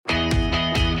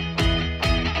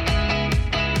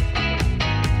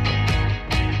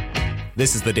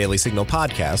This is the Daily Signal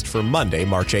podcast for Monday,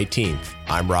 March 18th.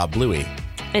 I'm Rob Bluey.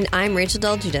 And I'm Rachel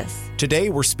Del Giudice. Today,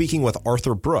 we're speaking with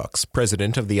Arthur Brooks,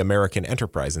 president of the American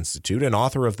Enterprise Institute and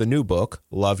author of the new book,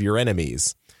 Love Your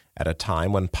Enemies. At a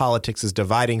time when politics is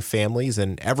dividing families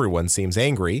and everyone seems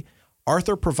angry,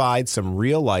 Arthur provides some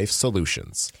real-life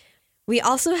solutions. We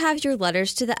also have your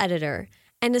letters to the editor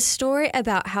and a story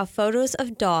about how photos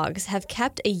of dogs have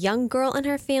kept a young girl and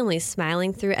her family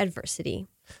smiling through adversity.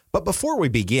 But before we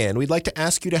begin, we'd like to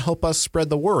ask you to help us spread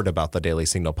the word about the Daily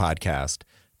Signal podcast.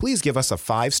 Please give us a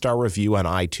 5-star review on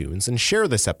iTunes and share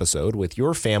this episode with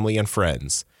your family and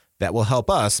friends. That will help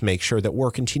us make sure that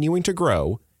we're continuing to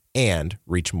grow and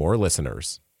reach more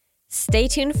listeners. Stay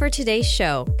tuned for today's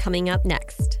show, coming up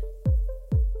next.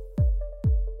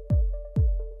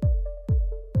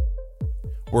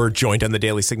 We're joined on the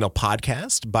Daily Signal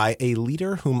podcast by a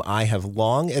leader whom I have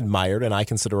long admired and I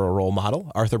consider a role model,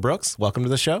 Arthur Brooks. Welcome to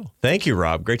the show. Thank you,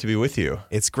 Rob. Great to be with you.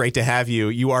 It's great to have you.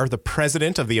 You are the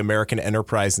president of the American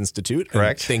Enterprise Institute,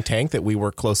 correct, a think tank that we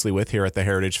work closely with here at the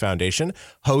Heritage Foundation,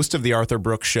 host of the Arthur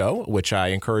Brooks Show, which I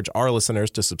encourage our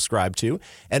listeners to subscribe to,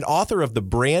 and author of the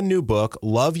brand new book,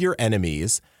 Love Your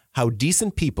Enemies, How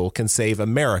Decent People Can Save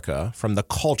America from the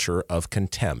Culture of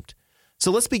Contempt. So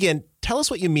let's begin. Tell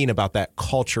us what you mean about that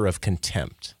culture of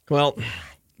contempt. Well,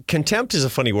 contempt is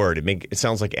a funny word. It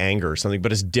sounds like anger or something,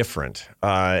 but it's different.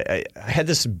 I had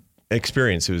this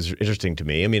experience. It was interesting to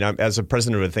me. I mean, as a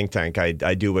president of a think tank,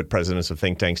 I do what presidents of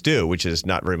think tanks do, which is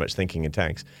not very much thinking in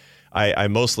tanks.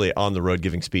 I'm mostly on the road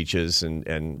giving speeches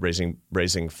and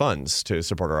raising funds to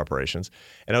support our operations.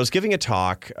 And I was giving a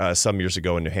talk some years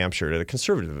ago in New Hampshire at a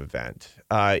conservative event.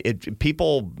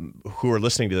 People who are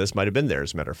listening to this might have been there,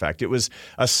 as a matter of fact. It was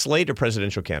a slate of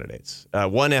presidential candidates,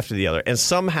 one after the other. And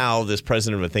somehow this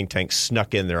president of a think tank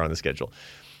snuck in there on the schedule.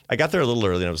 I got there a little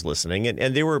early and I was listening.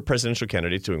 And they were presidential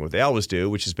candidates doing what they always do,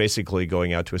 which is basically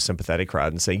going out to a sympathetic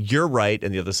crowd and saying, you're right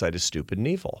and the other side is stupid and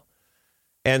evil.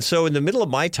 And so in the middle of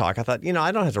my talk, I thought,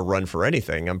 I don't have to run for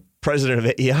anything. I'm president of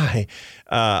AEI.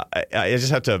 I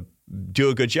just have to do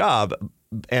a good job.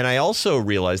 And I also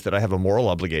realized that I have a moral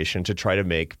obligation to try to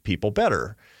make people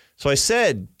better. So I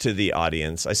said to the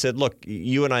audience, look,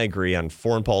 you and I agree on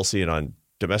foreign policy and on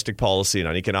domestic policy and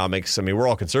on economics. I mean, we're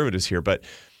all conservatives here, but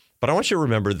I want you to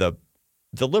remember the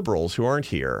liberals who aren't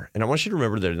here. And I want you to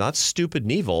remember they're not stupid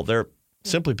and evil. They're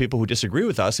simply people who disagree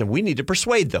with us, and we need to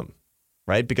persuade them.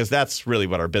 Right? Because that's really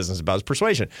what our business is about, is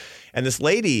persuasion. And this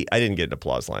lady, I didn't get an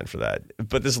applause line for that,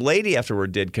 but this lady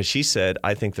afterward did, because she said,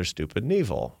 I think they're stupid and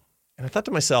evil. And I thought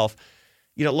to myself,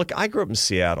 look, I grew up in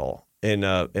Seattle in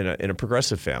a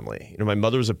progressive family. My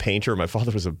mother was a painter. My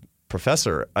father was a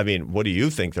professor. I mean, what do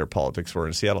you think their politics were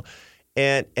in Seattle?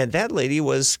 And that lady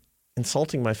was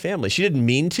insulting my family. She didn't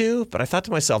mean to, but I thought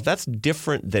to myself, that's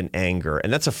different than anger.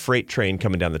 And that's a freight train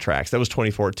coming down the tracks. That was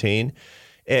 2014.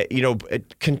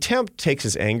 Contempt takes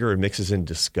his anger and mixes in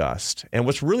disgust. And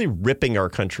what's really ripping our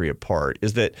country apart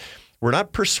is that we're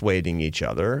not persuading each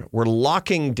other. We're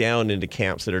locking down into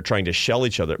camps that are trying to shell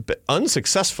each other, but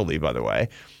unsuccessfully, by the way.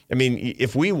 I mean,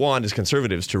 if we want as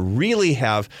conservatives to really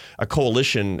have a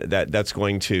coalition that's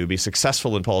going to be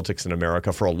successful in politics in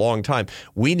America for a long time,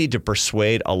 we need to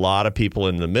persuade a lot of people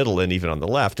in the middle and even on the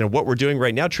left. And what we're doing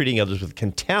right now, treating others with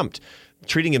contempt,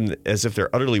 treating them as if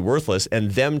they're utterly worthless, and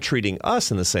them treating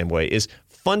us in the same way is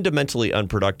fundamentally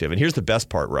unproductive. And here's the best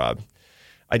part, Rob.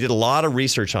 I did a lot of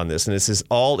research on this, and this is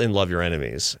all in Love Your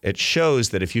Enemies. It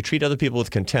shows that if you treat other people with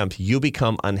contempt, you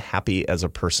become unhappy as a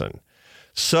person.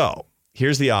 So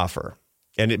here's the offer.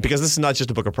 And because this is not just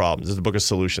a book of problems, it's a book of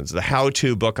solutions, the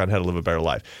how-to book on how to live a better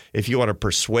life. If you want to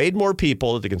persuade more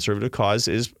people that the conservative cause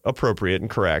is appropriate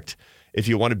and correct, if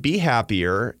you want to be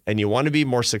happier and you want to be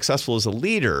more successful as a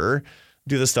leader,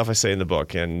 do the stuff I say in the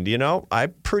book. And, I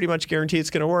pretty much guarantee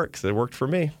it's going to work, because it worked for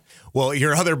me. Well,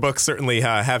 your other books certainly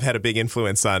have had a big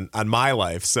influence on my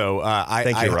life. So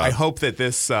I hope that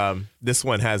this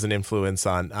one has an influence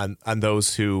on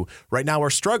those who right now are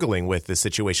struggling with the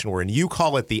situation we're in. You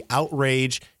call it the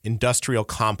outrage industrial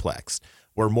complex.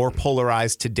 We're more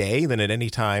polarized today than at any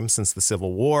time since the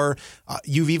Civil War.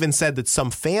 You've even said that some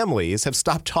families have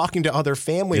stopped talking to other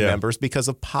family members because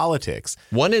of politics.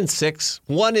 1 in 6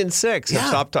 have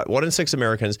stopped. 1 in 6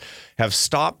 Americans have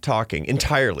stopped talking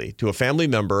entirely to a family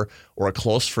member or a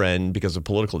close friend because of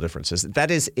political differences.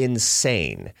 That is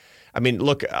insane. I mean,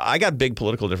 look, I got big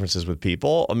political differences with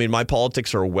people. I mean, my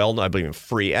politics are I believe in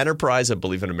free enterprise. I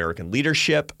believe in American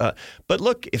leadership. But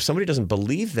look, if somebody doesn't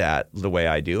believe that the way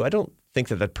I do, I don't think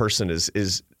that person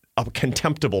is a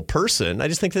contemptible person. I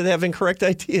just think that they have incorrect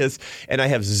ideas. And I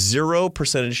have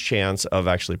 0% chance of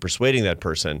actually persuading that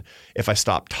person if I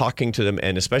stop talking to them,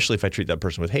 and especially if I treat that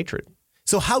person with hatred.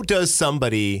 So how does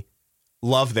somebody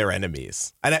love their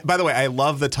enemies? And by the way, I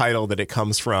love the title that it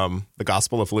comes from, the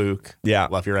Gospel of Luke. Yeah,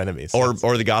 love your enemies, or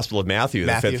the Gospel of Matthew.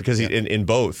 Because in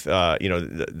both,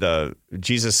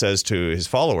 Jesus says to his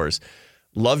followers,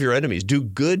 love your enemies, do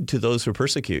good to those who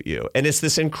persecute you. And it's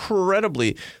this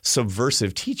incredibly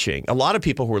subversive teaching. A lot of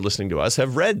people who are listening to us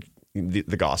have read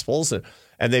the Gospels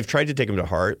and they've tried to take them to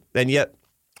heart. And yet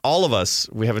all of us,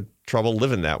 we have trouble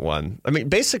living that one. I mean,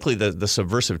 basically the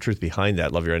subversive truth behind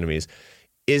that, love your enemies,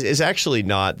 is actually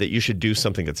not that you should do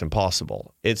something that's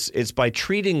impossible. It's by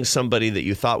treating somebody that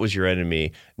you thought was your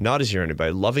enemy not as your enemy, by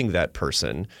loving that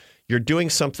person, you're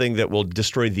doing something that will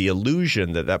destroy the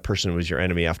illusion that that person was your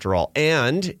enemy after all.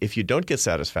 And if you don't get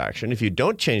satisfaction, if you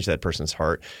don't change that person's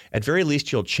heart, at very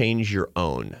least you'll change your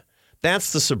own.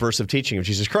 That's the subversive teaching of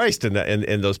Jesus Christ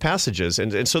in those passages.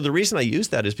 And so the reason I use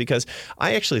that is because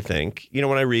I actually think, when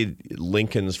I read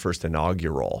Lincoln's first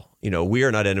inaugural, we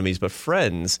are not enemies but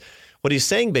friends, what he's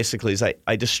saying basically is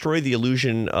I destroy the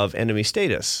illusion of enemy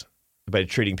status by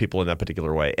treating people in that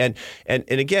particular way. And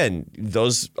again,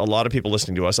 a lot of people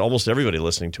listening to us, almost everybody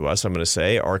listening to us, I'm going to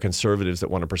say, are conservatives that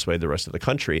want to persuade the rest of the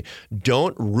country.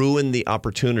 Don't ruin the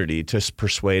opportunity to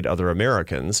persuade other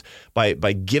Americans by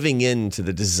giving in to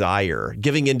the desire,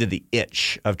 giving into the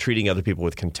itch of treating other people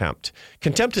with contempt.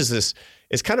 Contempt is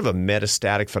kind of a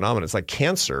metastatic phenomenon. It's like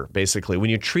cancer, basically.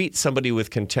 When you treat somebody with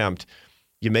contempt,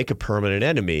 you make a permanent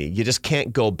enemy. You just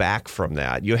can't go back from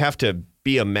that. You have to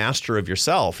be a master of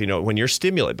yourself, when you're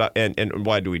stimulated. And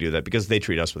why do we do that? Because they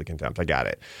treat us with contempt. I got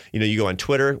it. You go on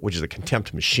Twitter, which is a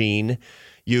contempt machine.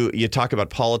 You talk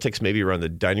about politics maybe around the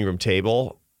dining room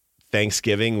table,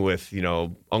 Thanksgiving with,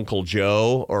 Uncle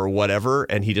Joe or whatever,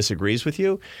 and he disagrees with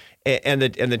you. And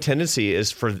the tendency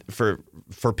is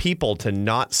for people to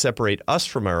not separate us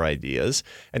from our ideas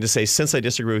and to say, since I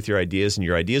disagree with your ideas and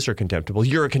your ideas are contemptible,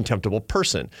 you're a contemptible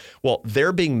person. Well,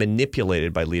 they're being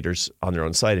manipulated by leaders on their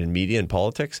own side in media and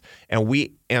politics, and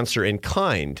we answer in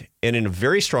kind. And in a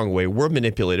very strong way, we're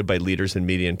manipulated by leaders in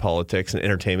media and politics and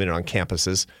entertainment and on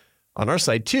campuses on our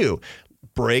side too.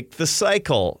 Break the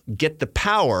cycle, get the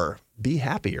power, be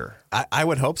happier. I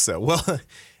would hope so. Well,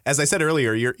 as I said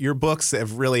earlier, your books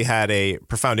have really had a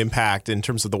profound impact in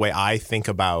terms of the way I think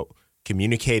about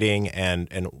communicating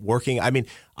and working. I mean,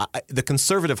 The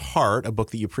Conservative Heart, a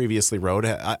book that you previously wrote,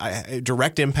 a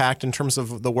direct impact in terms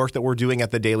of the work that we're doing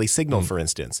at the Daily Signal, for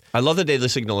instance. I love the Daily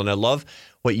Signal, and I love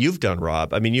what you've done,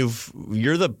 Rob. I mean,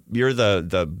 you're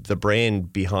the brain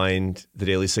behind the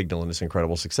Daily Signal and its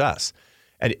incredible success.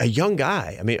 And a young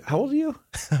guy. I mean, how old are you?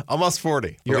 Almost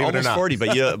 40. You're almost 40,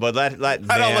 but that man,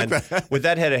 I don't like that. With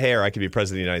that head of hair, I could be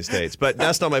president of the United States. But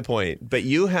that's not my point. But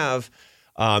you have,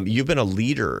 you've been a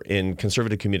leader in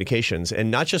conservative communications, and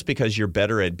not just because you're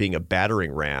better at being a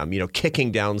battering ram,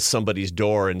 kicking down somebody's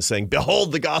door and saying,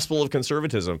 "Behold the gospel of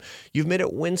conservatism." You've made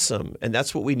it winsome, and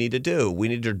that's what we need to do. We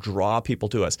need to draw people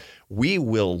to us. We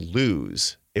will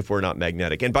lose if we're not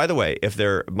magnetic. And by the way, if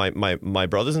they're my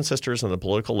brothers and sisters on the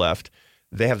political left,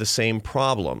 they have the same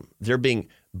problem. They're being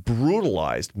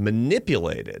brutalized,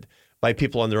 manipulated by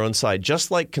people on their own side,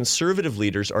 just like conservative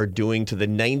leaders are doing to the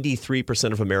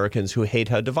 93% of Americans who hate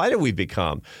how divided we've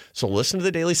become. So listen to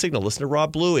the Daily Signal. Listen to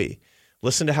Rob Bluey.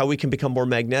 Listen to how we can become more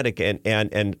magnetic.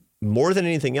 And more than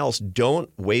anything else, don't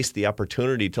waste the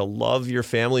opportunity to love your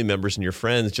family members and your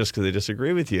friends just because they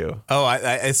disagree with you. Oh,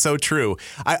 it's so true.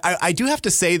 I do have to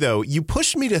say, though, you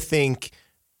pushed me to think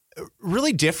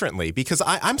really differently, because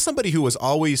I'm somebody who was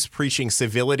always preaching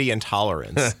civility and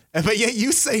tolerance. But yet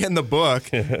you say in the book,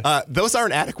 those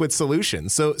aren't adequate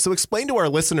solutions. So explain to our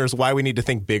listeners why we need to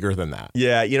think bigger than that.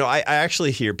 Yeah, I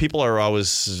actually hear people are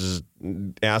always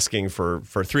asking for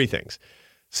three things: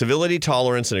 civility,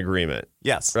 tolerance, and agreement.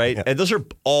 Yes. Right? Yeah. And those are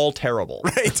all terrible.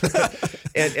 Right.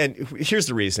 and here's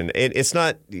the reason. It's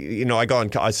not,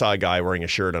 I saw a guy wearing a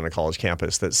shirt on a college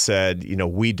campus that said,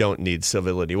 we don't need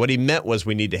civility. What he meant was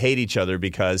we need to hate each other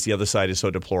because the other side is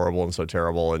so deplorable and so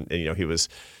terrible. And he was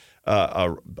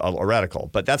a radical.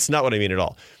 But that's not what I mean at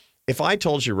all. If I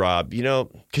told you, Rob,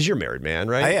 because you're a married man,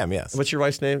 right? I am, yes. What's your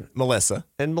wife's name? Melissa.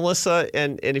 And Melissa,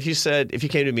 and if you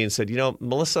came to me and said,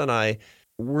 Melissa and I,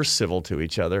 we're civil to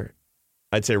each other,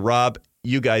 I'd say, Rob,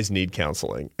 you guys need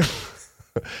counseling.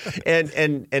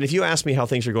 and if you ask me how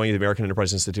things are going at the American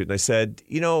Enterprise Institute, and I said,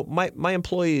 my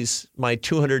employees, my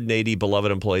 280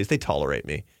 beloved employees, they tolerate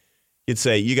me, you'd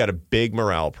say, you got a big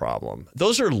morale problem.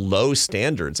 Those are low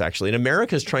standards, actually. And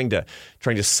America is trying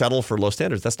to settle for low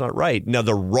standards. That's not right. Now,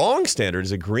 the wrong standard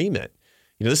is agreement.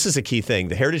 This is a key thing.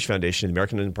 The Heritage Foundation and the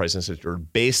American Enterprise Institute are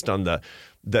based on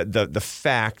the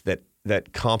fact that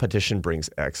that competition brings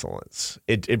excellence.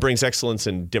 It brings excellence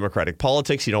in democratic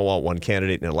politics. You don't want one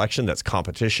candidate in an election. That's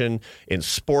competition. In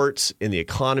sports, in the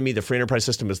economy, the free enterprise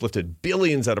system has lifted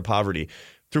billions out of poverty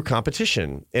through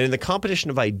competition. And in the competition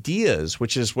of ideas,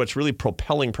 which is what's really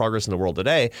propelling progress in the world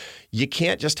today, you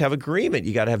can't just have agreement.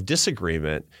 You got to have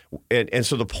disagreement. And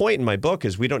so the point in my book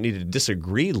is we don't need to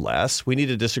disagree less. We need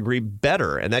to disagree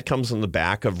better. And that comes on the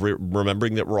back of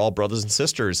remembering that we're all brothers and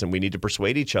sisters and we need to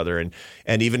persuade each other.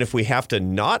 And even if we have to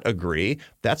not agree,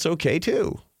 that's okay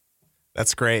too.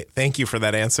 That's great. Thank you for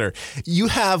that answer. You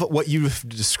have what you've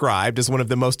described as one of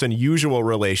the most unusual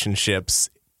relationships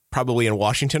probably in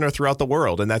Washington or throughout the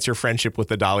world, and that's your friendship with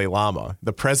the Dalai Lama,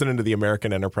 the president of the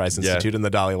American Enterprise Institute, and the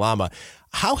Dalai Lama.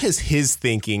 How has his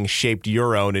thinking shaped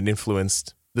your own and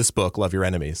influenced this book, Love Your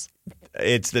Enemies?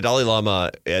 It's the Dalai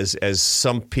Lama, as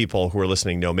some people who are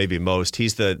listening know, maybe most,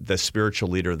 he's the spiritual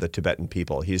leader of the Tibetan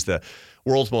people. He's the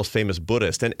world's most famous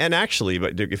Buddhist. And actually,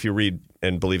 if you read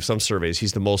and believe some surveys,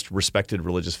 he's the most respected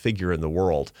religious figure in the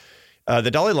world.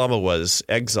 The Dalai Lama was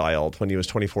exiled when he was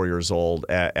 24 years old.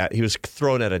 He was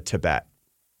thrown out of Tibet.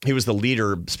 He was the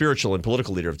leader, spiritual and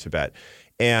political leader of Tibet.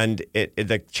 And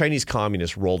the Chinese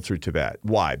communists rolled through Tibet.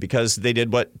 Why? Because they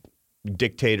did what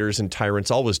dictators and tyrants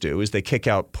always do, is they kick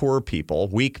out poor people,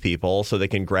 weak people, so they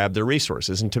can grab their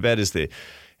resources. And Tibet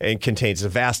contains a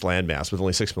vast landmass with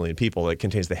only 6 million people that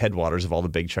contains the headwaters of all the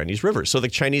big Chinese rivers. So the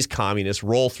Chinese communists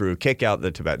roll through, kick out the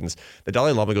Tibetans. The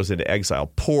Dalai Lama goes into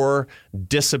exile, poor,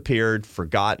 disappeared,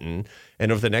 forgotten,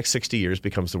 and over the next 60 years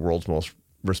becomes the world's most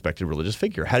respected religious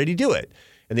figure. How did he do it?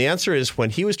 And the answer is when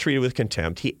he was treated with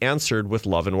contempt, he answered with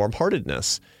love and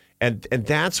warm-heartedness. And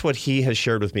that's what he has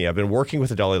shared with me. I've been working with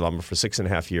the Dalai Lama for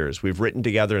 6.5 years. We've written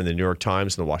together in the New York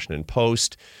Times and the Washington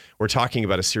Post. We're talking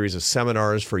about a series of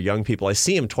seminars for young people. I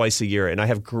see him twice a year, and I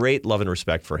have great love and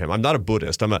respect for him. I'm not a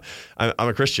Buddhist. I'm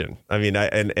a Christian. I mean,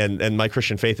 and my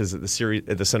Christian faith is at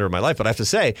the center of my life. But I have to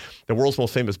say, the world's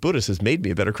most famous Buddhist has made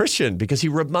me a better Christian because he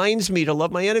reminds me to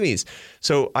love my enemies.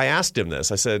 So I asked him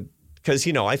this. I said, because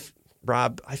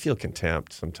Rob, I feel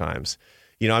contempt sometimes.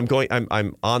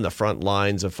 I'm on the front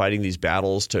lines of fighting these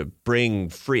battles to bring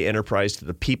free enterprise to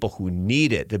the people who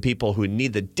need it, the people who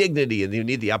need the dignity and who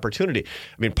need the opportunity.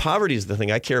 I mean, poverty is the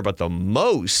thing I care about the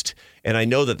most, and I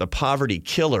know that the poverty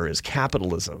killer is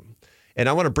capitalism. And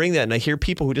I want to bring that, and I hear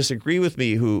people who disagree with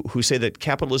me who say that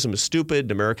capitalism is stupid,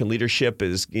 American leadership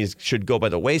should go by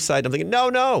the wayside. I'm thinking,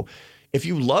 no. If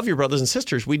you love your brothers and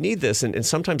sisters, we need this. And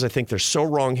sometimes I think they're so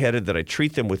wrong-headed that I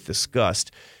treat them with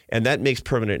disgust, and that makes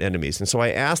permanent enemies. And so I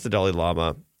asked the Dalai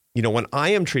Lama, when I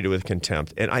am treated with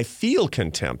contempt and I feel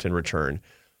contempt in return,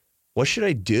 what should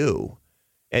I do?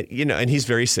 And, and he's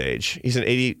very sage. He's an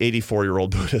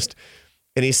 84-year-old Buddhist.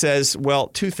 And he says, well,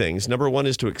 two things. Number one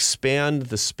is to expand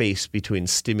the space between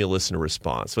stimulus and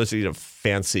response. So it's a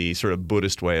fancy sort of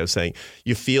Buddhist way of saying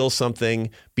you feel something,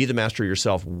 be the master of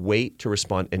yourself, wait to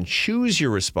respond, and choose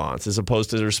your response as opposed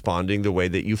to responding the way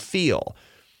that you feel.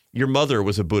 Your mother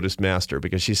was a Buddhist master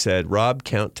because she said, Rob,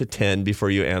 count to 10 before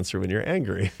you answer when you're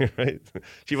angry, right?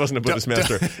 She wasn't a Buddhist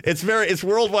master. It's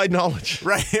worldwide knowledge.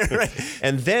 Right.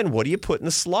 And then what do you put in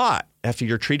the slot after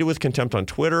you're treated with contempt on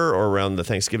Twitter or around the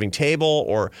Thanksgiving table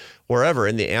or wherever?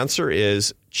 And the answer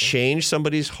is change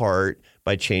somebody's heart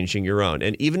by changing your own.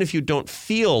 And even if you don't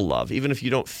feel love, even if you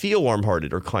don't feel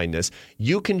warm-hearted or kindness,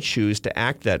 you can choose to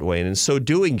act that way. And in so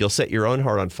doing, you'll set your own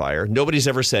heart on fire. Nobody's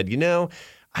ever said,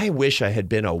 I wish I had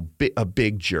been a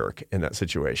big jerk in that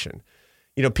situation.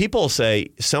 People say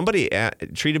somebody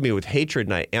treated me with hatred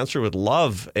and I answered with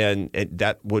love, and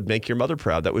that would make your mother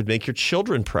proud. That would make your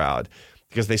children proud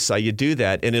because they saw you do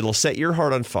that, and it'll set your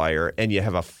heart on fire, and you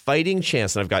have a fighting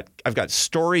chance. And I've got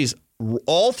stories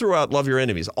all throughout Love Your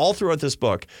Enemies, all throughout this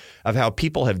book of how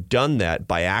people have done that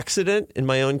by accident, in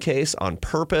my own case, on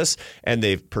purpose, and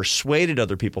they've persuaded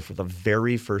other people for the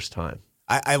very first time.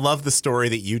 I love the story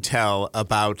that you tell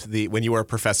about when you were a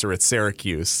professor at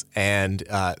Syracuse, and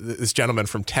this gentleman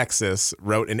from Texas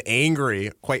wrote an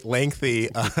angry, quite lengthy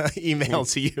email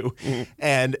to you,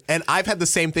 and I've had the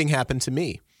same thing happen to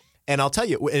me. And I'll tell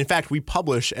you, in fact, we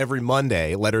publish every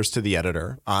Monday letters to the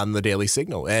editor on the Daily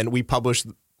Signal, and we publish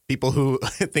people who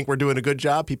think we're doing a good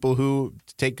job, people who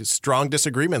take strong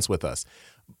disagreements with us.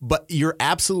 But you're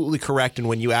absolutely correct. And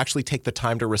when you actually take the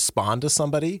time to respond to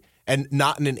somebody, and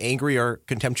not in an angry or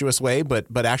contemptuous way,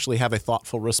 but actually have a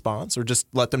thoughtful response, or just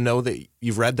let them know that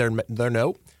you've read their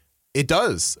note, it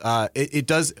does. It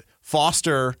does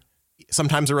foster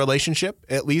sometimes a relationship,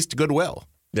 at least goodwill.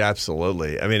 Yeah,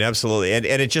 absolutely. I mean, absolutely. And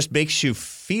it just makes you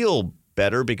feel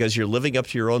better because you're living up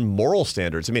to your own moral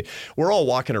standards. I mean, we're all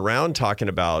walking around talking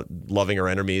about loving our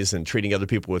enemies and treating other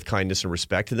people with kindness and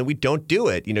respect, and then we don't do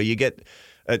it. You get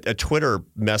a Twitter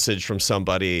message from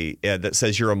somebody that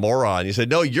says you're a moron. You say,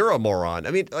 no, you're a moron.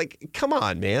 I mean, like, come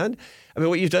on, man. I mean,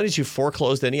 what you've done is you've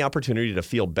foreclosed any opportunity to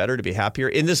feel better, to be happier.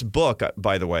 In this book,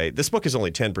 by the way, this book is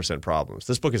only 10% problems.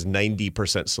 This book is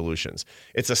 90% solutions.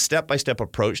 It's a step-by-step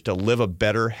approach to live a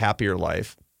better, happier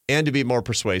life and to be more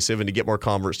persuasive and to get more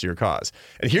converts to your cause.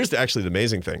 And here's actually the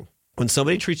amazing thing. When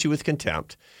somebody treats you with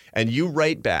contempt and you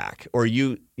write back or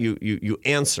you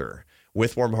answer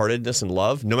with warm-heartedness and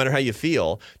love, no matter how you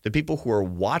feel, the people who are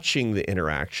watching the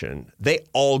interaction, they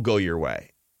all go your way.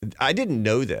 I didn't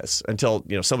know this until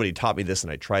somebody taught me this,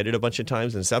 and I tried it a bunch of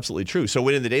times, and it's absolutely true. So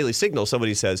when in the Daily Signal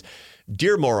somebody says,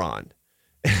 "Dear moron,"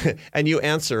 and you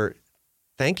answer,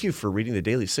 "Thank you for reading the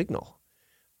Daily Signal,"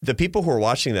 the people who are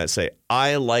watching that say,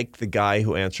 "I like the guy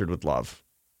who answered with love,"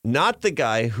 not the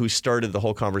guy who started the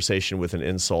whole conversation with an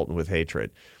insult and with hatred.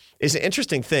 It's an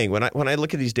interesting thing. When I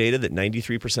look at these data that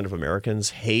 93% of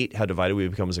Americans hate how divided we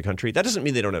become as a country, that doesn't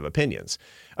mean they don't have opinions.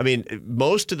 I mean,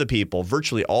 most of the people,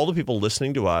 virtually all the people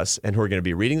listening to us and who are going to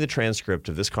be reading the transcript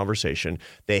of this conversation,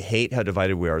 they hate how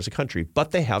divided we are as a country, but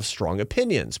they have strong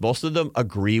opinions. Most of them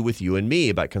agree with you and me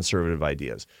about conservative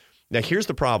ideas. Now, here's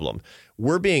the problem.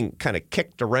 We're being kind of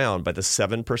kicked around by the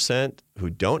 7%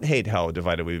 who don't hate how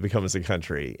divided we become as a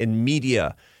country in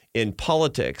media, in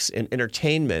politics, in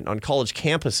entertainment, on college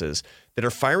campuses that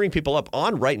are firing people up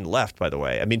on right and left, by the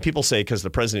way. I mean, people say because the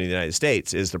president of the United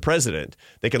States is the president,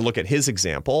 they can look at his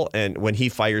example and when he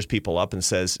fires people up and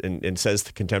says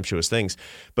the contemptuous things.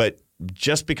 But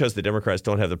just because the Democrats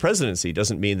don't have the presidency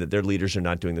doesn't mean that their leaders are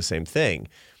not doing the same thing.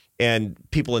 And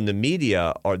people in the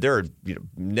media there are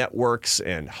networks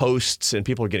and hosts, and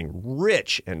people are getting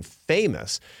rich and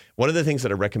famous. One of the things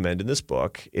that I recommend in this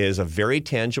book is a very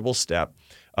tangible step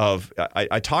of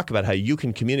I talk about how you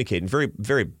can communicate in very,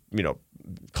 very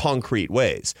concrete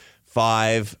ways.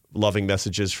 5 loving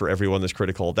messages for everyone that's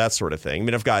critical, that sort of thing. I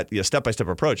mean, I've got a step-by-step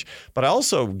approach, but I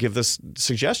also give this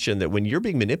suggestion that when you're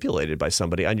being manipulated by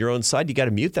somebody on your own side, you got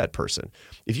to mute that person.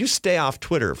 If you stay off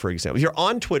Twitter, for example, if you're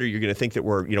on Twitter, you're going to think that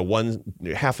we're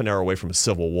half an hour away from a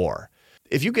civil war.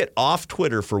 If you get off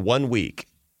Twitter for 1 week,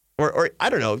 or I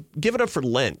don't know, give it up for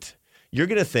Lent, you're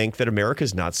going to think that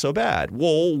America's not so bad.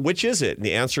 Well, which is it? And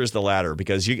the answer is the latter,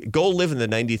 because you go live in the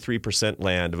 93%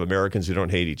 land of Americans who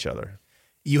don't hate each other.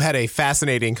 You had a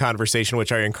fascinating conversation,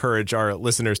 which I encourage our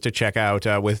listeners to check out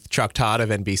with Chuck Todd of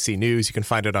NBC News. You can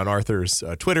find it on Arthur's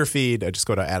Twitter feed. Just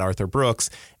go to @ArthurBrooks.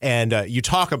 And you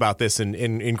talk about this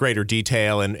in greater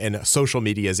detail and social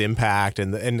media's impact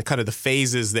and kind of the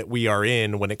phases that we are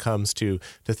in when it comes to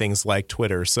things like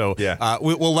Twitter. So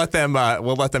we'll let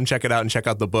them check it out and check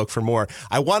out the book for more.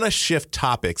 I want to shift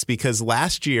topics because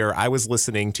last year I was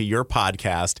listening to your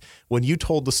podcast when you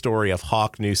told the story of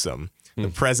Hawk Newsom, the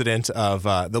president of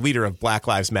the leader of Black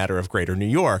Lives Matter of Greater New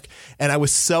York. And I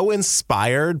was so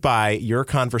inspired by your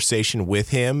conversation with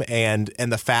him and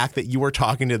the fact that you were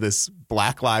talking to this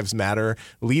Black Lives Matter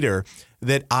leader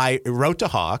that I wrote to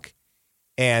Hawk,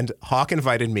 and Hawk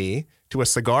invited me to a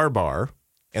cigar bar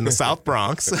in the South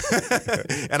Bronx.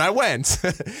 And I went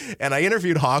and I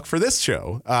interviewed Hawk for this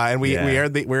show. And we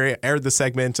aired the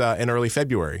segment in early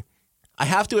February. I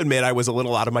have to admit I was a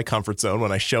little out of my comfort zone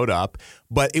when I showed up,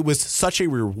 but it was such a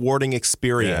rewarding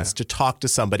experience to talk to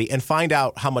somebody and find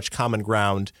out how much common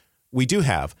ground we do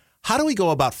have. How do we go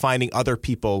about finding other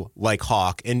people like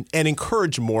Hawk and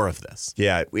encourage more of this?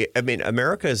 Yeah,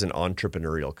 America is an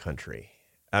entrepreneurial country.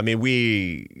 I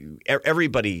mean,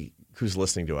 everybody who's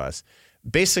listening to us,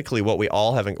 basically what we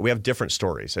all have, we have different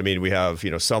stories. I mean, we have,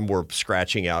 some were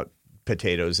scratching out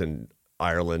potatoes in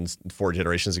Ireland 4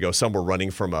 generations ago. Some were running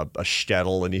from a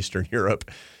shtetl in Eastern Europe,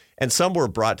 and some were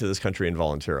brought to this country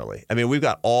involuntarily. I mean, we've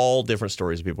got all different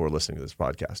stories of people who are listening to this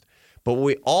podcast. But what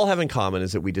we all have in common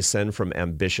is that we descend from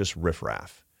ambitious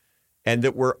riffraff and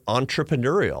that we're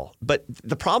entrepreneurial. But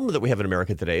the problem that we have in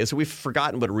America today is that we've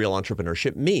forgotten what real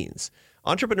entrepreneurship means.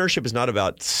 Entrepreneurship is not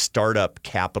about startup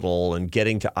capital and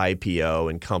getting to IPO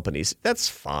and companies. That's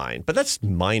fine, but that's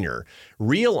minor.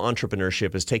 Real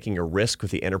entrepreneurship is taking a risk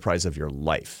with the enterprise of your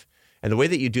life. And the way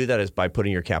that you do that is by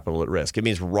putting your capital at risk. It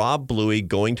means Rob Bluey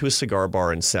going to a cigar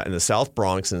bar in the South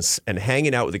Bronx and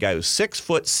hanging out with a guy who's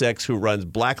 6'6" who runs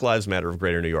Black Lives Matter of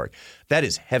Greater New York. That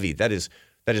is heavy. That is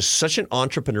such an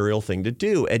entrepreneurial thing to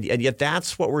do, and yet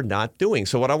that's what we're not doing.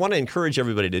 So what I want to encourage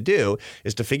everybody to do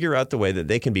is to figure out the way that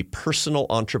they can be personal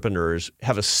entrepreneurs,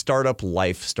 have a startup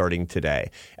life starting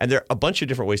today. And there are a bunch of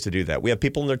different ways to do that. We have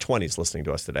people in their 20s listening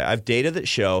to us today. I have data that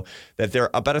show that they're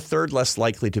about a third less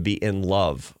likely to be in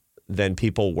love than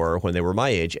people were when they were my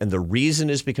age, and the reason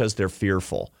is because they're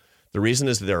fearful. The reason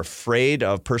is that they're afraid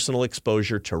of personal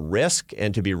exposure to risk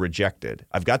and to be rejected.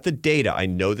 I've got the data. I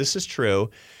know this is true.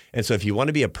 And so if you want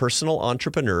to be a personal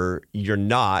entrepreneur, you're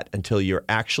not until you're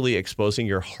actually exposing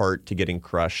your heart to getting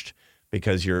crushed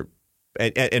because you're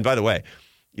and by the way,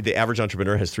 the average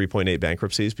entrepreneur has 3.8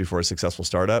 bankruptcies before a successful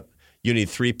startup. You need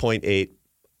 3.8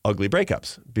 ugly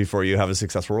breakups before you have a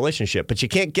successful relationship. But you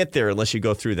can't get there unless you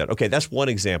go through that. Okay, that's one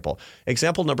example.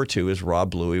 Example number 2 is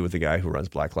Rob Bluey with the guy who runs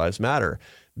Black Lives Matter.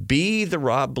 Be the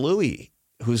Rob Bluey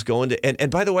who's going to, and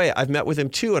by the way, I've met with him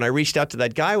too, and I reached out to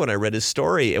that guy when I read his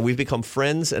story, and we've become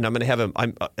friends, and I'm going to have him,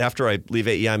 after I leave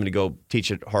AEI, I'm going to go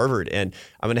teach at Harvard, and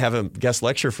I'm going to have him guest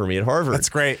lecture for me at Harvard. That's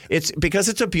great. It's because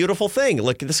it's a beautiful thing.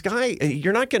 Look, this guy,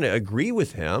 you're not going to agree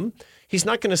with him. He's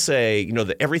not going to say,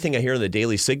 that everything I hear in the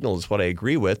Daily Signal is what I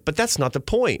agree with, but that's not the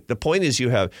point. The point is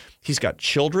he's got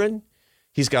children,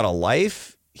 he's got a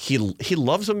life, he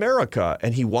loves America,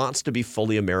 and he wants to be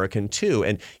fully American too.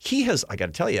 And he has, I got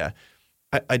to tell you,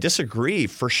 I disagree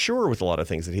for sure with a lot of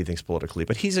things that he thinks politically,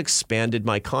 but he's expanded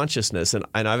my consciousness and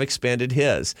I've expanded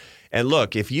his. And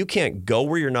look, if you can't go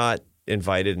where you're not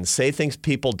invited and say things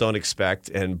people don't expect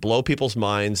and blow people's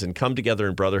minds and come together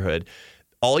in brotherhood,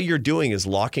 all you're doing is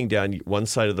locking down one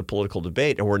side of the political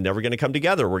debate, and we're never going to come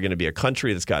together. We're going to be a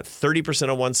country that's got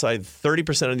 30% on one side,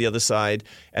 30% on the other side,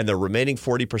 and the remaining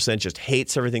 40% just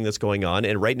hates everything that's going on.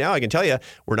 And right now, I can tell you,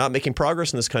 we're not making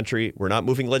progress in this country. We're not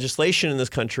moving legislation in this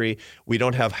country. We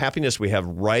don't have happiness. We have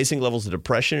rising levels of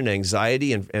depression and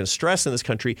anxiety and stress in this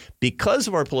country because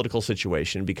of our political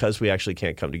situation, because we actually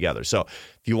can't come together. So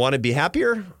if you want to be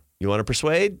happier, you want to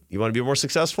persuade, you want to be more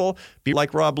successful, be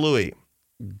like Rob Bluey.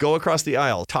 Go across the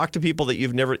aisle, talk to people that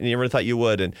you never thought you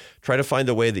would, and try to find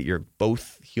the way that you're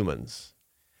both humans.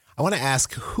 I want to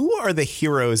ask, who are the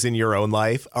heroes in your own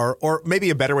life? Or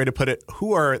maybe a better way to put it,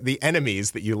 who are the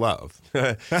enemies that you love?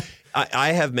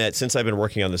 I have met, since I've been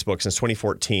working on this book, since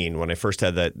 2014, when I first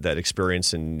had that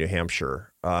experience in New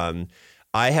Hampshire, I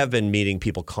have been meeting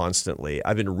people constantly.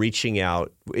 I've been reaching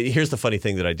out. Here's the funny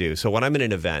thing that I do. So when I'm in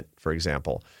an event, for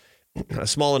example, a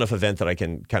small enough event that I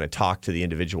can kind of talk to the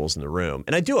individuals in the room.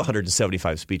 And I do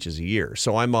 175 speeches a year,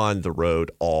 so I'm on the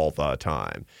road all the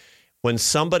time. When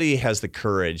somebody has the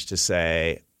courage to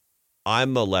say,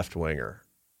 I'm a left-winger,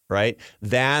 right?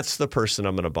 That's the person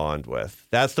I'm going to bond with.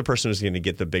 That's the person who's going to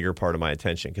get the bigger part of my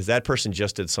attention because that person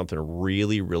just did something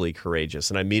really, really courageous.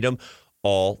 And I meet them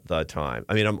all the time.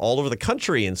 I mean, I'm all over the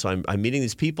country, and so I'm meeting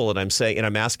these people, and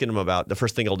I'm asking them about, the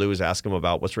first thing I'll do is ask them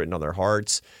about what's written on their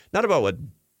hearts, not about what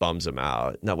bums them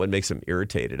out, not what makes them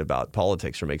irritated about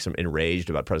politics or makes them enraged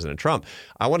about President Trump.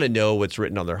 I want to know what's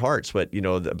written on their hearts, about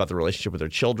the relationship with their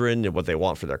children and what they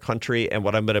want for their country. And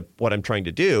what I'm trying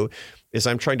to do is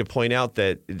I'm trying to point out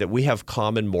that we have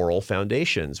common moral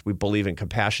foundations. We believe in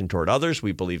compassion toward others.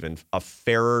 We believe in a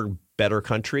fairer, better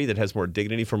country that has more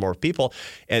dignity for more people.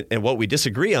 And what we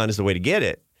disagree on is the way to get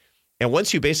it. And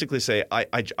once you basically say,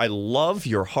 I love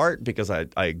your heart because I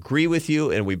agree with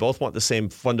you and we both want the same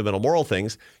fundamental moral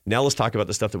things, now let's talk about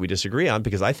the stuff that we disagree on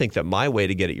because I think that my way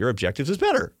to get at your objectives is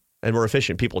better and more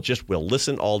efficient. People just will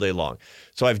listen all day long.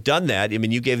 So I've done that. I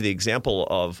mean, you gave the example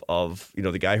of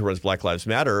the guy who runs Black Lives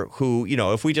Matter who,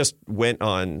 if we just went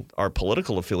on our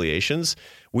political affiliations,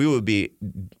 we would be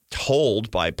told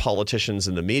by politicians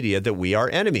in the media that we are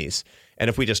enemies. And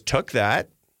if we just took that,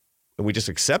 and we just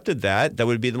accepted that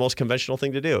would be the most conventional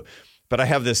thing to do. But I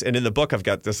have this, and in the book, I've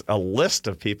got a list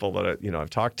of people that I've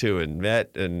talked to and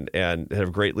met and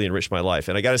have greatly enriched my life.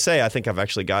 And I got to say, I think I've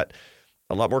actually got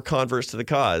a lot more converts to the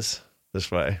cause this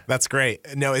way. That's great.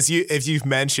 Now, as you've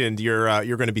mentioned, you're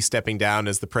going to be stepping down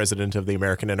as the president of the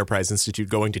American Enterprise Institute,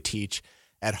 going to teach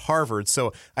at Harvard.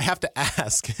 So I have to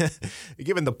ask,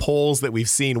 given the polls that we've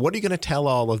seen, what are you going to tell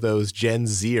all of those Gen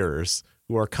Zers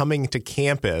who are coming to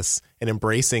campus and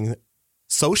embracing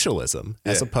socialism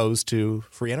as opposed to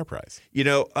free enterprise?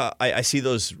 I see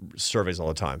those surveys all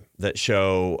the time that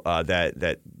show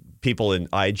that people in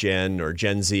iGen or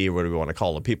Gen Z, or whatever we want to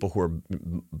call them, people who are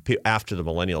after the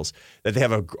millennials, that they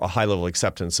have a high level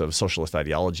acceptance of socialist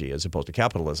ideology as opposed to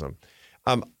capitalism.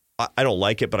 I don't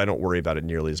like it, but I don't worry about it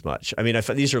nearly as much. I mean,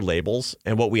 these are labels,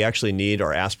 and what we actually need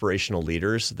are aspirational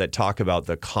leaders that talk about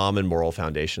the common moral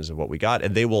foundations of what we got,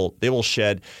 and they will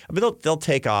shed. I mean, they'll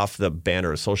take off the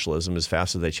banner of socialism as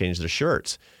fast as they change their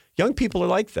shirts. Young people are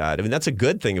like that. I mean, that's a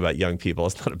good thing about young people.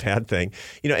 It's not a bad thing.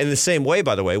 In the same way,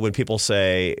 by the way, when people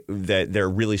say that they're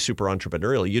really super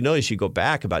entrepreneurial, you notice you go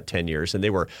back about 10 years and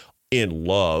they were in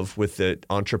love with the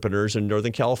entrepreneurs in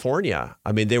Northern California.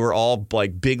 I mean, they were all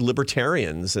like big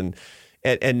libertarians and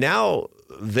And now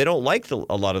they don't like a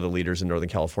lot of the leaders in Northern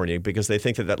California because they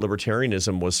think that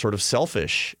libertarianism was sort of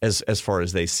selfish as far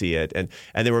as they see it. And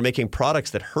they were making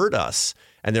products that hurt us,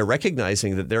 and they're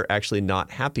recognizing that they're actually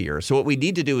not happier. So what we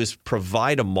need to do is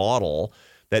provide a model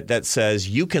that says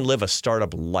you can live a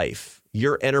startup life.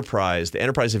 Your enterprise, the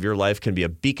enterprise of your life, can be a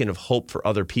beacon of hope for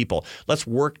other people. Let's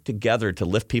work together to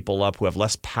lift people up who have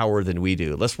less power than we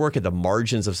do. Let's work at the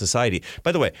margins of society.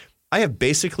 By the way, I have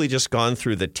basically just gone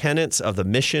through the tenets of the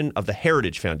mission of the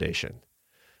Heritage Foundation.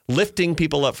 Lifting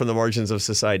people up from the margins of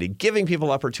society, giving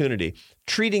people opportunity,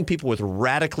 treating people with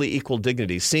radically equal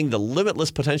dignity, seeing the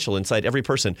limitless potential inside every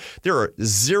person. There are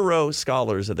 0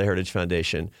 scholars at the Heritage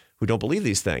Foundation who don't believe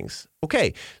these things.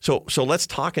 Okay, so let's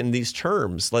talk in these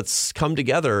terms. Let's come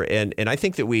together, and I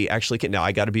think that we actually can. Now,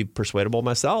 I got to be persuadable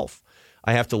myself.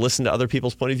 I have to listen to other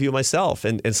people's point of view myself,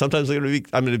 and sometimes I'm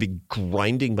going to be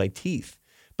grinding my teeth.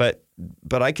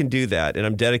 But I can do that, and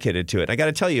I'm dedicated to it. I got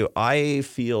to tell you, I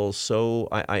feel so.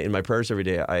 I in my prayers every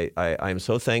day, I am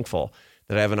so thankful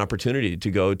that I have an opportunity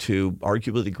to go to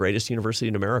arguably the greatest university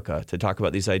in America to talk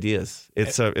about these ideas.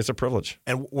 It's a privilege,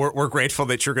 and we're grateful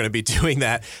that you're going to be doing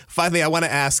that. Finally, I want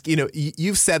to ask.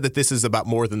 You've said that this is about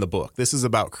more than the book. This is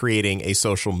about creating a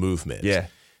social movement. Yeah.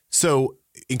 So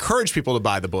encourage people to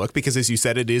buy the book because, as you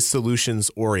said, it is solutions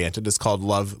oriented. It's called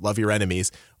Love Your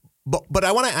Enemies. But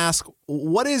I want to ask,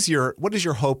 what is your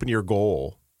hope and your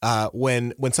goal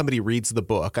when somebody reads the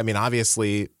book? I mean,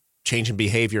 obviously, change in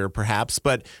behavior, perhaps,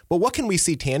 but what can we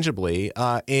see tangibly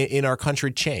in our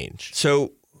country change?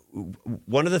 So,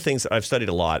 one of the things that I've studied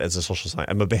a lot as a social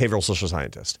scientist, I'm a behavioral social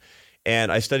scientist,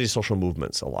 and I study social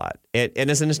movements a lot. And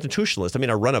as an institutionalist, I mean,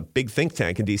 I run a big think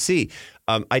tank in D.C.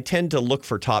 I tend to look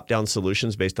for top-down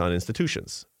solutions based on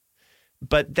institutions.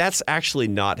 But that's actually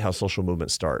not how social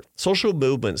movements start. Social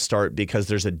movements start because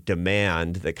there's a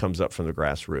demand that comes up from the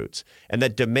grassroots. And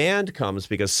that demand comes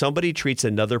because somebody treats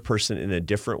another person in a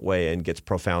different way and gets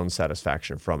profound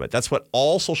satisfaction from it. That's what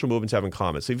all social movements have in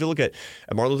common. So if you look at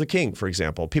Martin Luther King, for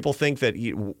example, people think that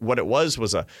what it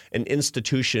was an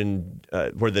institution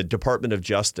where the Department of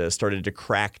Justice started to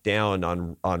crack down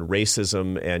on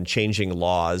racism and changing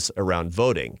laws around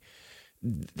voting.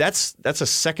 That's a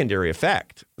secondary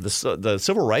effect. The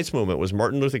civil rights movement was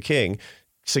Martin Luther King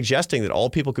suggesting that all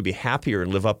people could be happier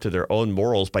and live up to their own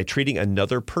morals by treating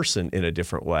another person in a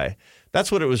different way.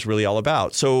 That's what it was really all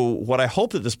about. So what I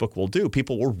hope that this book will do,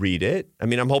 people will read it. I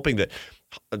mean, I'm hoping that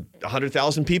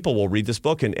 100,000 people will read this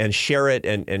book and share it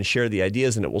and share the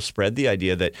ideas, and it will spread the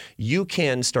idea that you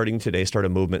can, starting today, start a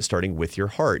movement starting with your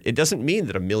heart. It doesn't mean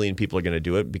that 1 million people are going to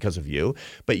do it because of you,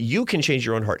 but you can change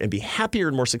your own heart and be happier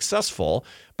and more successful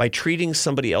by treating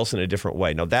somebody else in a different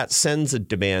way. Now, that sends a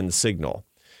demand signal.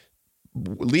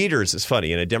 Leaders is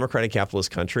funny. In a democratic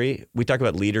capitalist country, we talk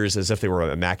about leaders as if they were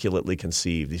immaculately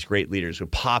conceived. These great leaders who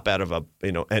pop out of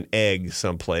an egg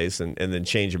someplace and then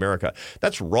change America.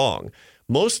 That's wrong.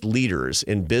 Most leaders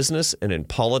in business and in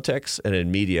politics and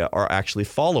in media are actually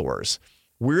followers.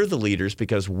 We're the leaders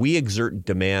because we exert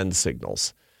demand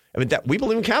signals. I mean, we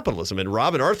believe in capitalism, and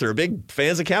Rob and Arthur are big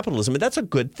fans of capitalism, and that's a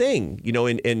good thing.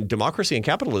 In democracy and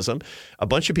capitalism, a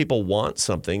bunch of people want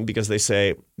something because they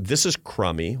say, this is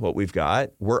crummy, what we've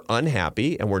got. We're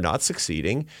unhappy, and we're not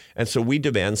succeeding, and so we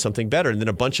demand something better. And then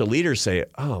a bunch of leaders say,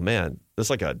 oh, man, there's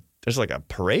like a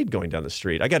parade going down the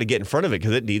street. I got to get in front of it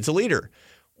because it needs a leader.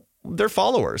 They're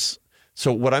followers.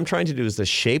 So what I'm trying to do is to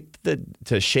shape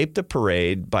the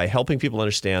parade by helping people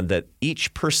understand that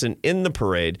each person in the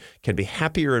parade can be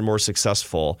happier and more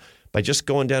successful by just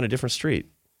going down a different street.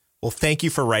 Well, thank you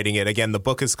for writing it. Again, the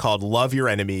book is called Love Your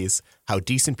Enemies, How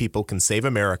Decent People Can Save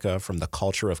America from the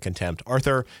Culture of Contempt.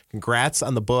 Arthur, congrats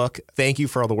on the book. Thank you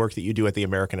for all the work that you do at the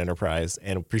American Enterprise,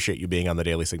 and appreciate you being on the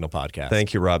Daily Signal podcast.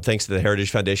 Thank you, Rob. Thanks to the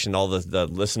Heritage Foundation, all the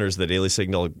listeners of the Daily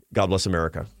Signal. God bless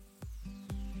America.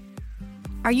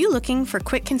 Are you looking for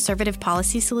quick conservative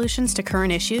policy solutions to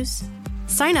current issues?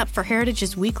 Sign up for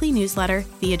Heritage's weekly newsletter,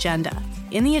 The Agenda.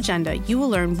 In The Agenda, you will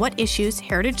learn what issues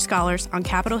Heritage scholars on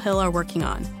Capitol Hill are working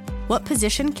on, what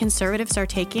position conservatives are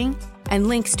taking, and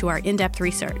links to our in-depth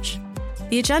research.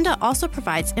 The Agenda also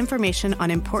provides information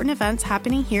on important events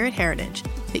happening here at Heritage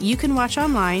that you can watch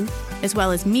online, as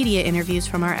well as media interviews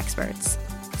from our experts.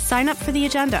 Sign up for The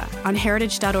Agenda on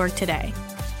heritage.org today.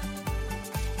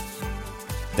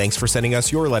 Thanks for sending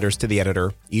us your letters to the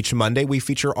editor. Each Monday, we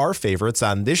feature our favorites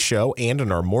on this show and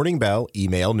in our Morning Bell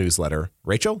email newsletter.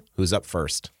 Rachel, who's up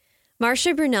first?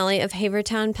 Marcia Brunelli of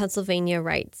Havertown, Pennsylvania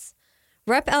writes,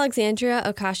 Rep. Alexandria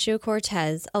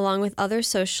Ocasio-Cortez, along with other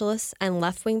socialists and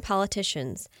left-wing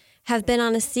politicians, have been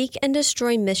on a seek and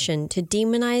destroy mission to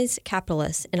demonize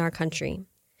capitalists in our country.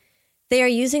 They are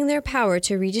using their power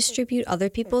to redistribute other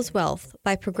people's wealth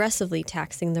by progressively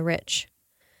taxing the rich.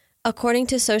 According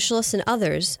to socialists and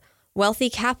others, wealthy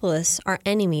capitalists are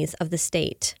enemies of the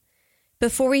state.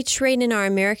 Before we trade in our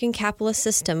American capitalist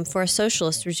system for a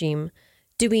socialist regime,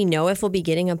 do we know if we'll be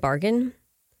getting a bargain?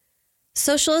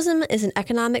 Socialism is an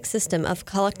economic system of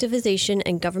collectivization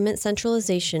and government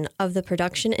centralization of the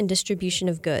production and distribution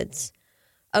of goods.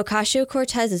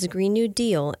 Ocasio-Cortez's Green New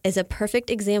Deal is a perfect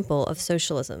example of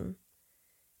socialism.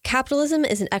 Capitalism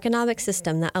is an economic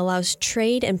system that allows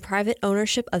trade and private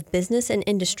ownership of business and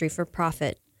industry for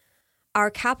profit.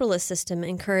 Our capitalist system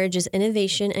encourages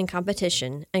innovation and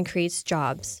competition and creates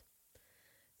jobs.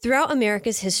 Throughout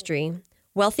America's history,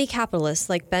 wealthy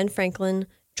capitalists like Ben Franklin,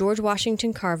 George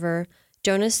Washington Carver,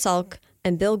 Jonas Salk,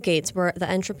 and Bill Gates were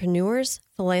the entrepreneurs,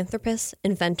 philanthropists,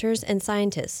 inventors, and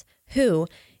scientists who,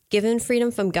 given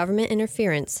freedom from government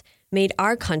interference, made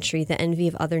our country the envy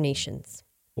of other nations.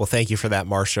 Well, thank you for that,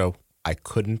 Marcia. I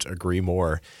couldn't agree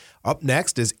more. Up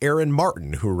next is Aaron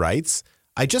Martin, who writes,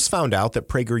 I just found out that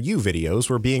PragerU videos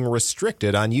were being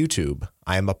restricted on YouTube.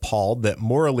 I am appalled that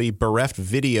morally bereft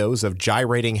videos of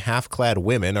gyrating half-clad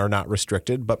women are not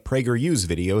restricted, but PragerU's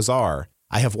videos are.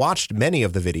 I have watched many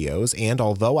of the videos, and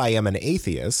although I am an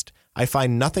atheist, I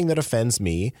find nothing that offends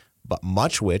me, but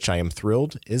much which I am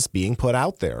thrilled is being put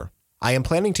out there. I am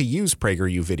planning to use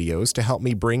PragerU videos to help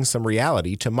me bring some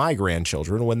reality to my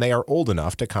grandchildren when they are old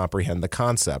enough to comprehend the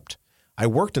concept. I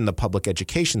worked in the public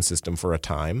education system for a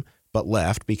time, but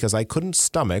left because I couldn't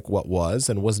stomach what was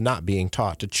and was not being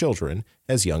taught to children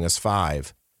as young as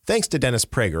 5. Thanks to Dennis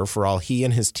Prager for all he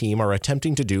and his team are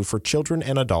attempting to do for children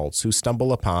and adults who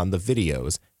stumble upon the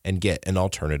videos and get an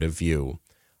alternative view.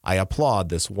 I applaud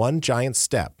this one giant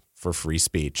step for free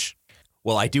speech.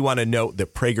 Well, I do want to note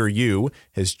that PragerU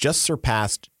has just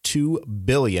surpassed 2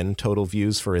 billion total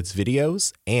views for its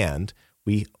videos, and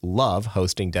we love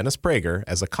hosting Dennis Prager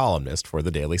as a columnist for the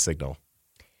Daily Signal.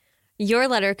 Your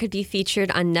letter could be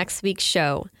featured on next week's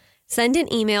show. Send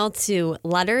an email to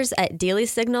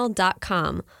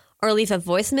letters@dailysignal.com or leave a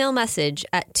voicemail message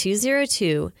at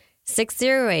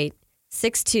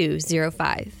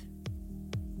 202-608-6205.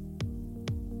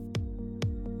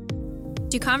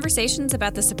 Do conversations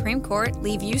about the Supreme Court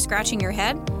leave you scratching your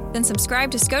head? Then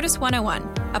subscribe to SCOTUS 101,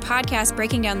 a podcast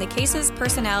breaking down the cases,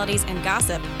 personalities, and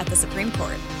gossip at the Supreme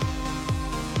Court.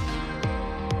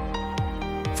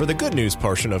 For the good news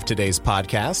portion of today's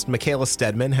podcast, Michaela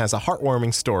Stedman has a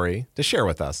heartwarming story to share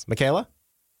with us. Michaela?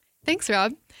 Thanks,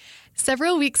 Rob.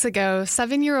 Several weeks ago,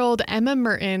 7-year-old Emma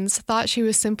Mertens thought she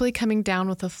was simply coming down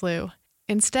with the flu.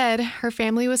 Instead, her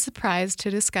family was surprised to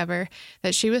discover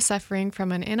that she was suffering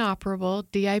from an inoperable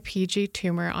DIPG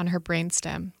tumor on her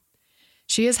brainstem.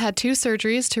 She has had 2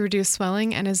 surgeries to reduce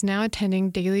swelling and is now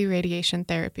attending daily radiation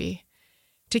therapy.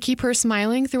 To keep her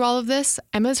smiling through all of this,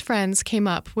 Emma's friends came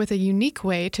up with a unique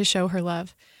way to show her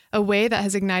love, a way that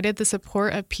has ignited the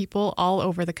support of people all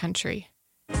over the country.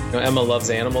 Emma loves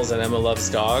animals and Emma loves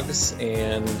dogs,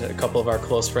 and a couple of our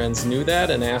close friends knew that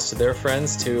and asked their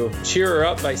friends to cheer her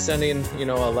up by sending,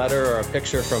 a letter or a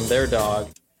picture from their dog.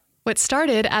 What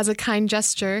started as a kind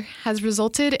gesture has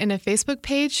resulted in a Facebook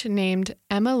page named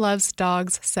Emma Loves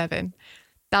Dogs 7.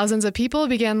 Thousands of people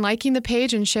began liking the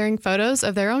page and sharing photos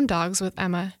of their own dogs with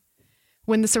Emma.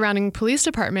 When the surrounding police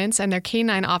departments and their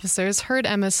canine officers heard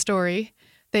Emma's story,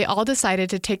 they all decided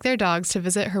to take their dogs to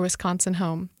visit her Wisconsin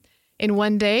home. In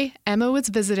one day, Emma was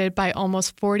visited by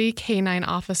almost 40 canine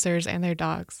officers and their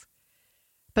dogs.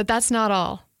 But that's not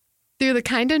all. Through the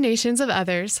kind donations of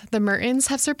others, the Mertens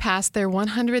have surpassed their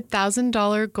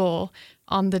 $100,000 goal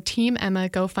on the Team Emma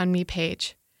GoFundMe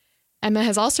page. Emma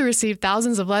has also received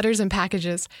thousands of letters and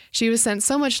packages. She was sent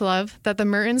so much love that the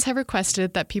Mertens have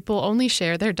requested that people only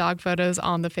share their dog photos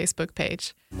on the Facebook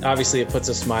page. Obviously, it puts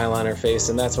a smile on her face,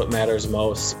 and that's what matters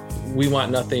most. We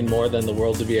want nothing more than the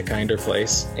world to be a kinder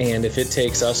place. And if it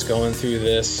takes us going through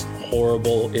this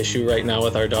horrible issue right now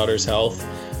with our daughter's health,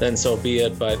 then so be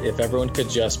it. But if everyone could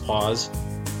just pause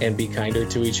and be kinder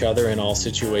to each other in all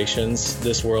situations,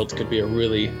 this world could be a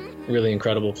really, really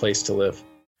incredible place to live.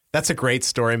 That's a great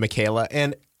story, Michaela.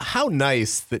 And how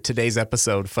nice that today's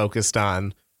episode focused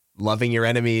on loving your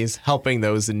enemies, helping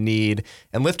those in need,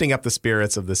 and lifting up the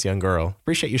spirits of this young girl.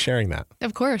 Appreciate you sharing that.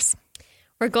 Of course.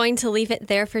 We're going to leave it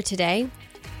there for today.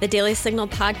 The Daily Signal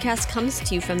podcast comes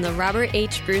to you from the Robert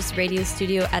H. Bruce Radio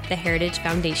Studio at the Heritage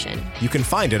Foundation. You can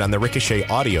find it on the Ricochet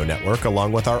Audio Network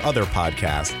along with our other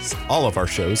podcasts. All of our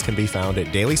shows can be found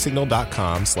at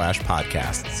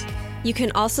dailysignal.com/podcasts. You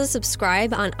can also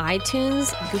subscribe on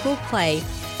iTunes, Google Play,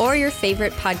 or your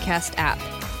favorite podcast app.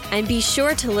 And be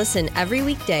sure to listen every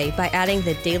weekday by adding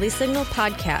the Daily Signal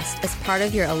podcast as part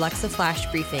of your Alexa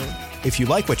Flash briefing. If you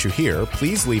like what you hear,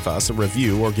 please leave us a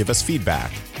review or give us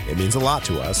feedback. It means a lot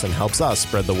to us and helps us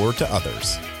spread the word to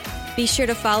others. Be sure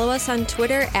to follow us on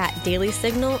Twitter at Daily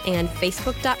Signal and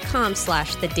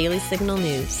Facebook.com/The Daily Signal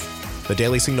News. The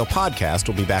Daily Signal podcast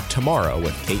will be back tomorrow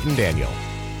with Kate and Daniel.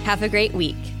 Have a great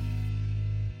week.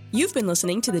 You've been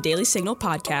listening to the Daily Signal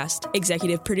podcast,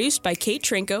 executive produced by Kate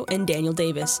Trinko and Daniel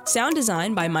Davis. Sound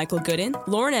design by Michael Gooden,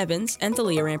 Lauren Evans, and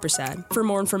Thalia Rampersad. For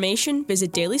more information,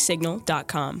 visit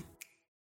dailysignal.com.